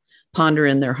with to ponder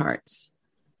in their hearts?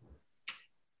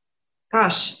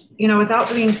 Gosh, without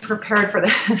being prepared for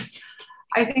this,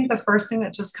 I think the first thing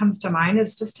that just comes to mind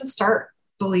is just to start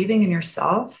believing in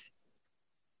yourself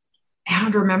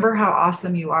and remember how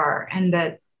awesome you are, and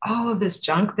that all of this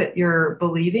junk that you're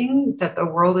believing that the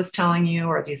world is telling you,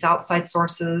 or these outside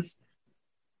sources,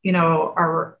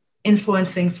 are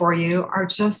influencing for you, are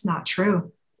just not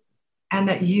true. And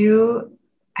that you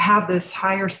have this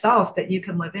higher self that you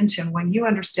can live into. And when you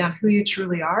understand who you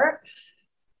truly are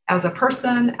as a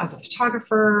person, as a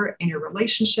photographer, in your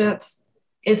relationships,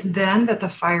 it's then that the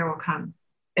fire will come.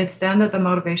 It's then that the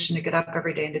motivation to get up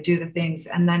every day and to do the things.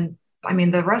 And then,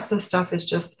 the rest of the stuff is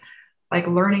just like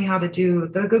learning how to do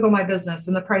the Google My Business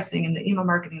and the pricing and the email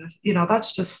marketing,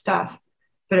 that's just stuff.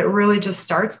 But it really just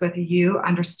starts with you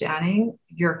understanding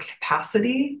your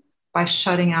capacity by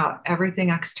shutting out everything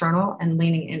external and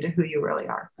leaning into who you really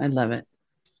are. I love it.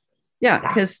 Yeah,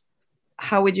 because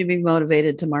how would you be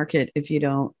motivated to market if you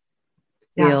don't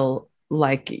feel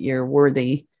like you're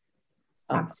worthy?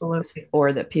 Absolutely.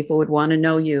 Or that people would want to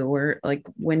know you, or like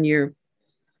when you're.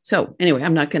 So anyway,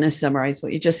 I'm not going to summarize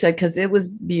what you just said because it was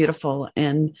beautiful.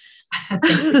 And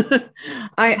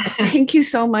I thank you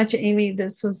so much, Amy.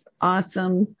 This was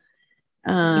awesome.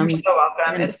 You're so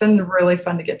welcome. It's been really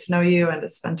fun to get to know you and to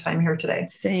spend time here today.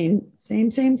 Same.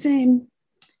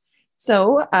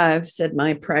 So I've said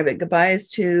my private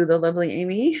goodbyes to the lovely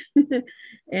Amy,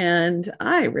 and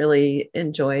I really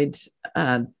enjoyed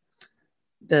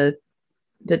the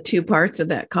 2 parts of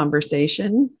that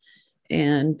conversation.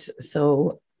 And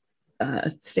so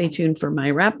stay tuned for my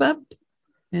wrap up.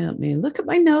 Let me look at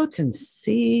my notes and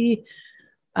see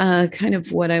kind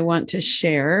of what I want to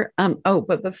share.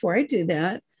 But before I do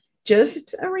that,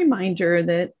 just a reminder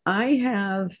that I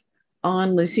have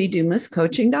on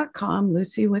lucydumascoaching.com,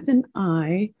 Lucy with an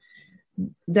I,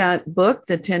 that book,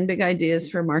 The 10 Big Ideas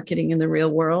for Marketing in the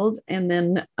Real World, and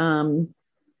then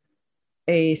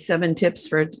a 7 tips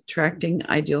for attracting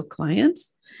ideal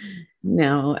clients.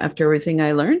 Now, after everything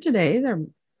I learned today, there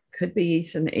could be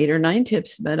some 8 or 9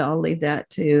 tips, but I'll leave that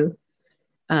to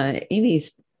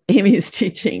Amy's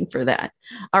teaching for that.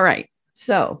 All right.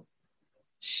 So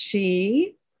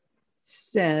she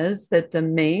says that the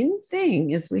main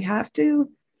thing is we have to,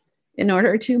 in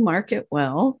order to market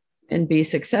well and be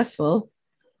successful,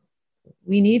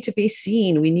 we need to be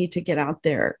seen. We need to get out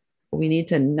there. We need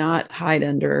to not hide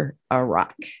under a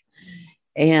rock.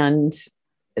 And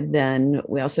then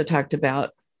we also talked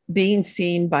about being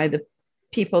seen by the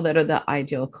people that are the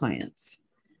ideal clients,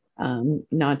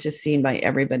 not just seen by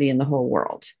everybody in the whole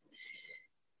world.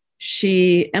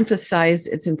 She emphasized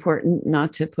it's important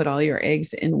not to put all your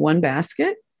eggs in one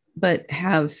basket, but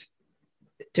have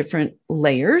different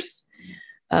layers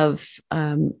of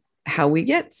how we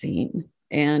get seen.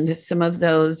 And some of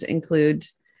those include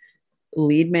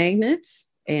lead magnets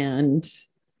and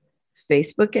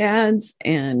Facebook ads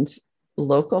and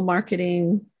local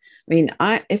marketing. I mean,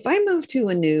 if I move to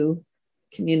a new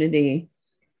community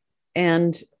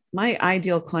and my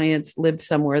ideal clients lived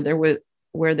somewhere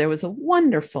where there was a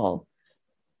wonderful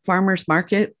farmers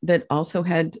market that also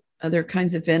had other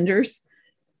kinds of vendors,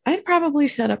 I'd probably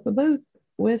set up a booth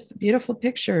with beautiful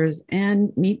pictures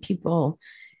and meet people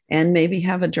and maybe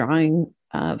have a drawing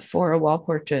for a wall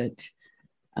portrait.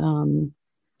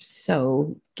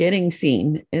 So getting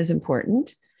seen is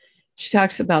important. She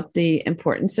talks about the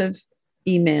importance of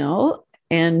email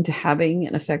and having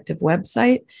an effective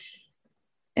website.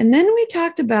 And then we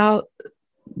talked about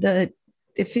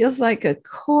it feels like a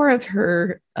core of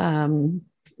her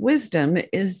wisdom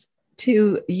is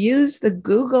to use the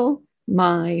Google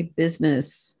My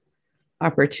Business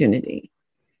opportunity.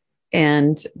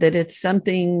 And that it's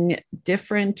something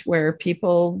different where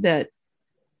people that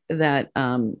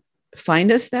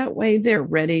find us that way, they're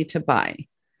ready to buy.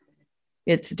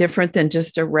 It's different than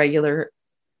just a regular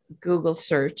Google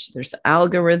search. There's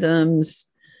algorithms.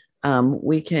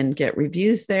 We can get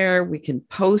reviews there. We can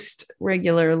post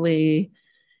regularly.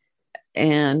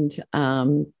 And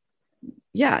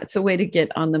it's a way to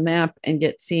get on the map and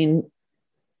get seen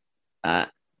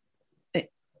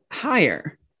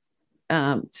higher.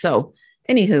 So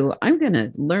anywho, I'm going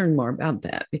to learn more about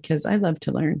that because I love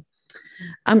to learn.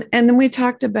 And then we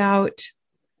talked about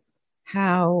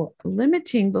how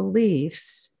limiting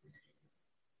beliefs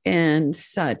and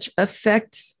such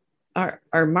affect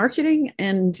our marketing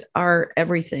and our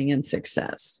everything in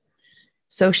success.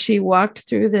 So she walked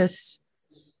through this.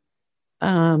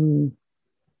 If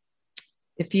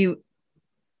you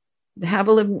have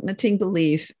a limiting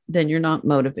belief, then you're not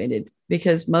motivated,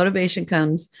 because motivation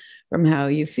comes from how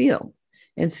you feel.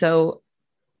 And so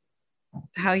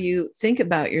how you think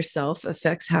about yourself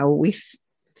affects how we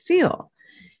feel.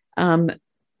 And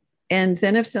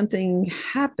then if something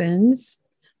happens,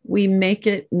 we make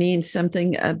it mean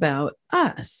something about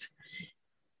us.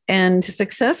 And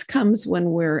success comes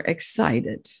when we're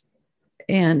excited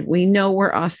and we know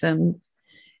we're awesome.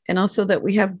 And also that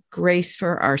we have grace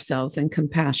for ourselves and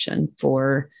compassion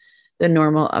for the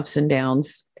normal ups and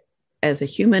downs as a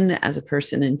human, as a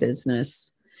person in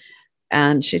business.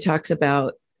 And she talks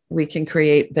about we can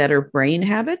create better brain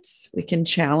habits. We can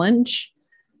challenge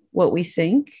what we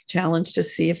think, challenge to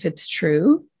see if it's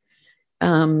true.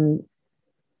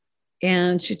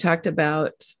 And she talked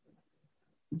about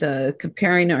the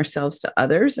comparing ourselves to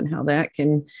others and how that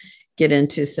can get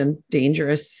into some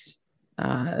dangerous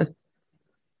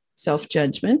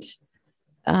self-judgment.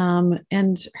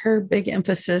 And her big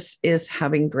emphasis is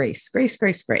having grace.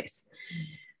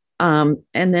 And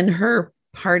then her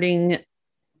parting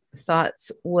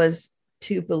thoughts was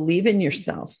to believe in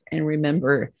yourself and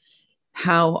remember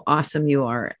how awesome you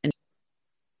are.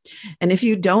 And if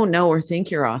you don't know or think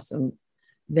you're awesome,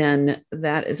 then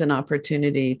that is an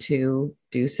opportunity to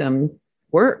do some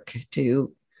work,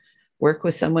 to work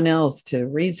with someone else, to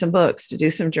read some books, to do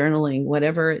some journaling,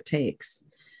 whatever it takes.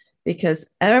 Because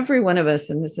every one of us,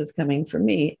 and this is coming from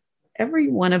me, every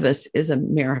one of us is a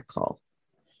miracle.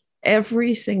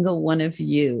 Every single one of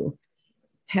you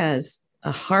has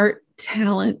a heart,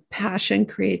 talent, passion,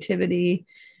 creativity,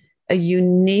 a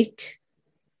unique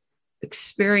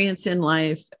experience in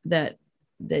life that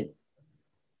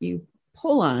you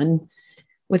pull on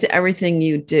with everything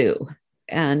you do.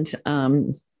 And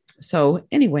so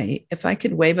anyway, if I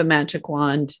could wave a magic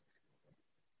wand,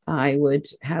 I would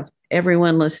have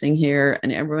everyone listening here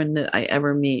and everyone that I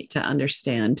ever meet to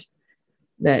understand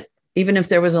that even if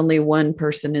there was only one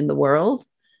person in the world,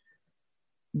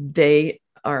 they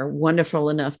are wonderful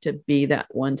enough to be that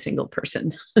one single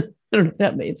person. I don't know if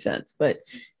that made sense. But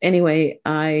anyway,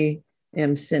 I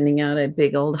am sending out a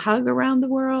big old hug around the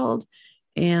world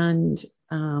and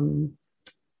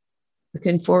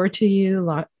looking forward to you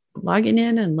logging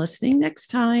in and listening next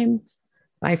time.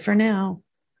 Bye for now.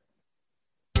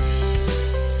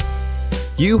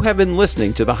 You have been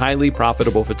listening to The Highly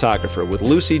Profitable Photographer with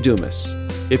Lucy Dumas.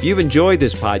 If you've enjoyed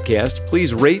this podcast,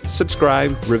 please rate,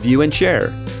 subscribe, review, and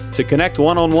share. To connect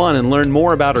one-on-one and learn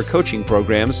more about our coaching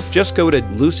programs, just go to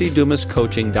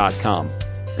lucydumascoaching.com.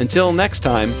 Until next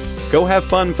time, go have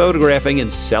fun photographing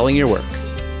and selling your work.